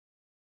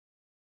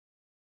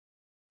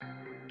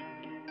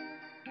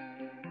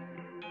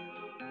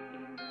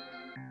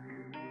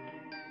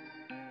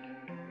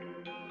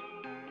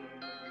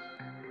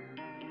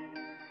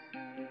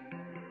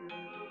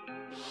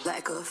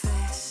Like a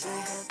fast,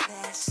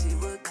 she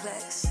was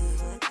classy.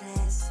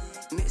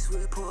 Mixed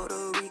with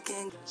Puerto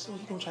Rican. So you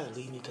gonna try to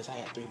leave me because I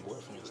had 3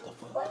 boyfriends the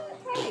fuck? What?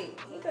 Hey,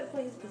 he gotta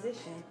play his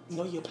position.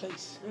 Know your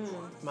place.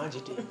 Mind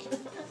your dick.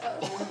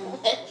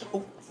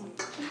 Ooh.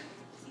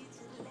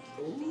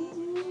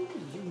 Ooh,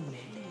 you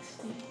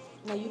nasty.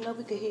 Now you know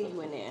we could hear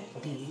you in there.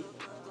 Bitch.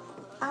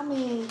 I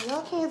mean,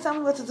 y'all can't tell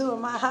me what to do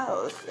in my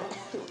house.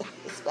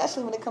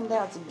 Especially when it comes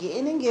down to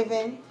getting and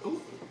giving.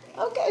 Ooh.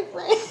 Okay,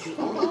 friend.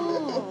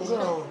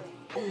 Girl.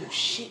 Oh,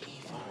 shit,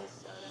 Eva.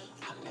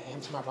 I gotta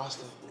add to my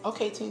roster.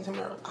 Okay, Team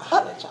Tomorrow. I'll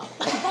holler at y'all.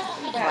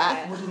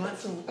 Bye. What do you want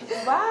to?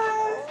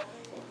 Bye.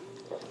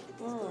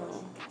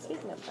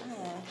 Speaking of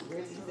fine.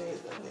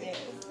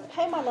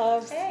 Hey, my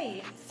loves.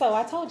 Hey. So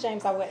I told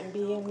James I wouldn't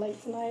be in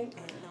late tonight.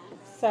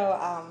 So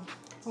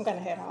I'm gonna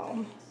head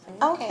home.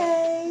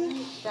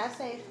 Okay. Drive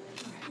safe.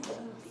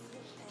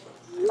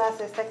 Bye,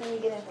 sis. Text me when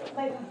you get in.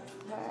 Later.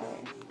 All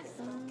right.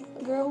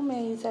 Girl, who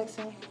made you text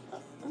me?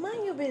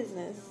 Mind your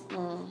business.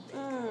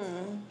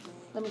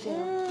 Let me tell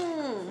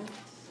you.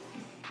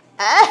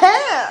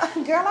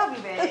 Girl, I'll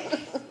be back.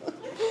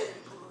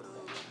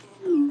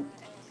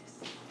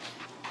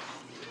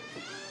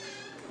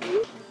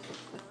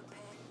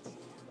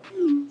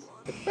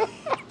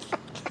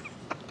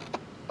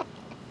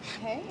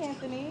 Hey,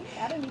 Anthony.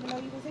 I didn't even know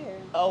you was here.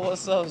 Oh,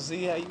 what's up,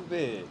 Z? How you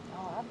been?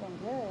 Oh, I've been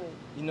good.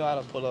 You know I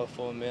done pull up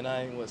for a minute.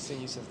 I ain't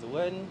seen you since the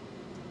wedding.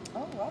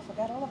 Oh, I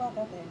forgot all about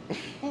that thing.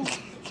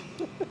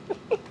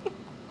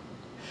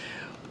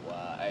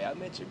 Wow, hey, I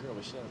met your girl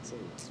Michelle too.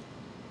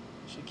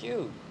 She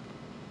cute.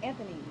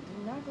 Anthony,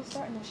 do not go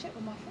starting no shit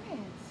with my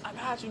friends. I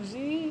got you,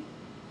 Z.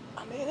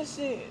 I'm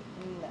innocent.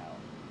 No.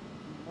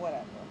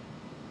 Whatever.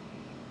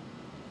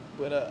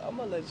 But I'm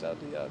gonna let y'all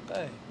do y'all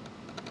thing.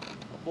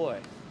 Oh boy.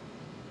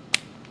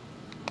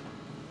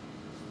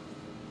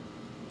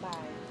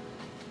 Bye.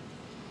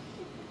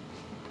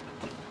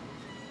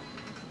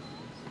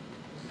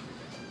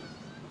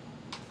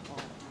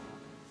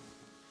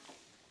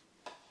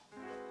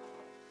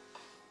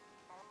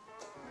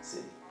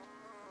 See,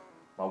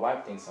 my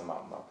wife thinks I'm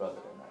out with my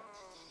brother tonight.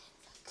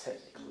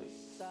 Technically,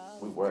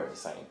 we were at the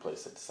same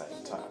place at the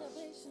same time.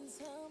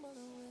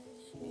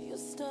 You're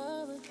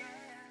stubborn.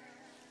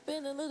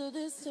 Been a little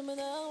distant, but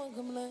I won't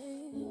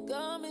complain.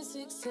 Got me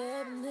 6,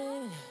 7,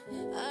 8.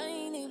 I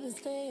ain't even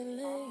staying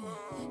late.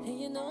 And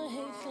you know I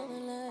hate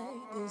feeling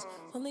like this.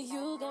 Only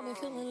you got me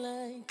feeling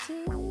like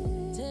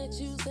this.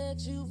 That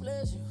you,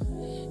 bless you.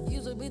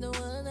 Used to be the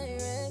one that you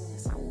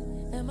reckless.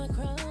 Am I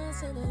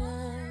crossing the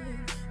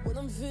line? What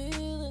I'm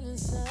feeling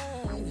inside.